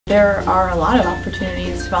There are a lot of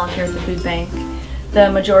opportunities to volunteer at the food bank.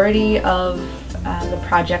 The majority of the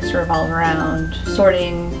projects revolve around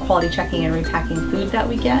sorting, quality checking, and repacking food that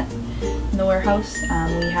we get in the warehouse.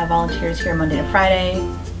 We have volunteers here Monday to Friday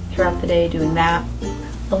throughout the day doing that.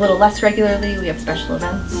 A little less regularly, we have special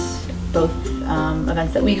events, both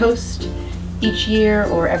events that we host each year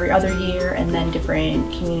or every other year, and then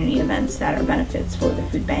different community events that are benefits for the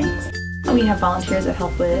food banks. We have volunteers that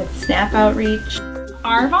help with SNAP outreach.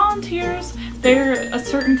 Our volunteers, they're a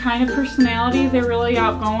certain kind of personality. They're really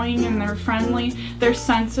outgoing and they're friendly. They're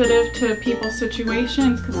sensitive to people's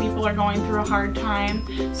situations because people are going through a hard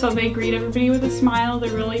time. So they greet everybody with a smile.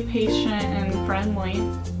 They're really patient and friendly.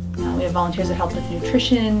 We have volunteers that help with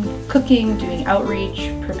nutrition, cooking, doing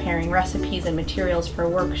outreach, preparing recipes and materials for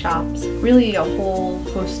workshops. Really a whole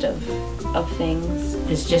host of things.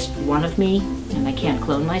 There's just one of me and I can't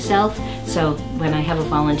clone myself, so when I have a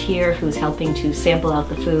volunteer who's helping to sample out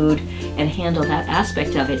the food and handle that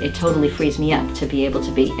aspect of it, it totally frees me up to be able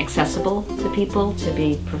to be accessible to people, to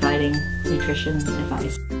be providing nutrition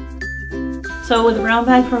advice. So with the Brown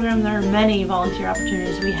Bag program, there are many volunteer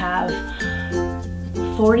opportunities. We have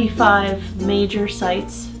 45 major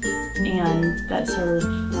sites and that serve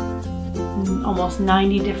almost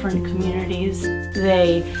 90 different communities.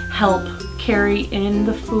 They help carry in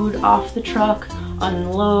the food off the truck,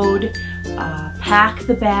 unload, pack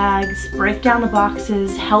the bags, break down the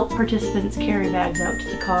boxes, help participants carry bags out to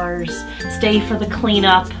the cars, stay for the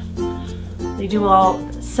cleanup. They do all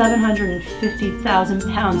 750,000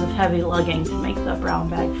 pounds of heavy lugging to make the Brown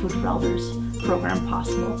Bag Food for Elders program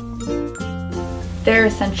possible. They're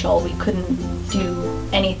essential. We couldn't do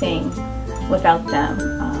anything without them.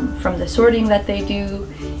 From the sorting that they do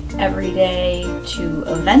every day to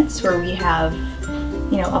events where we have,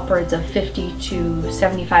 upwards of 50 to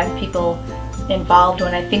 75 people involved.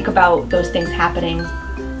 When I think about those things happening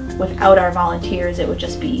without our volunteers, it would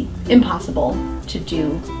just be impossible to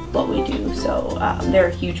do what we do. So they're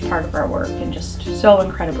a huge part of our work and just so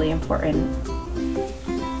incredibly important.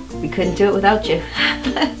 We couldn't do it without you.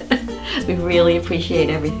 We really appreciate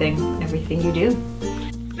everything you do.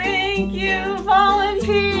 Thank you,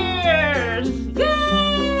 volunteers!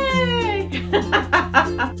 Yay!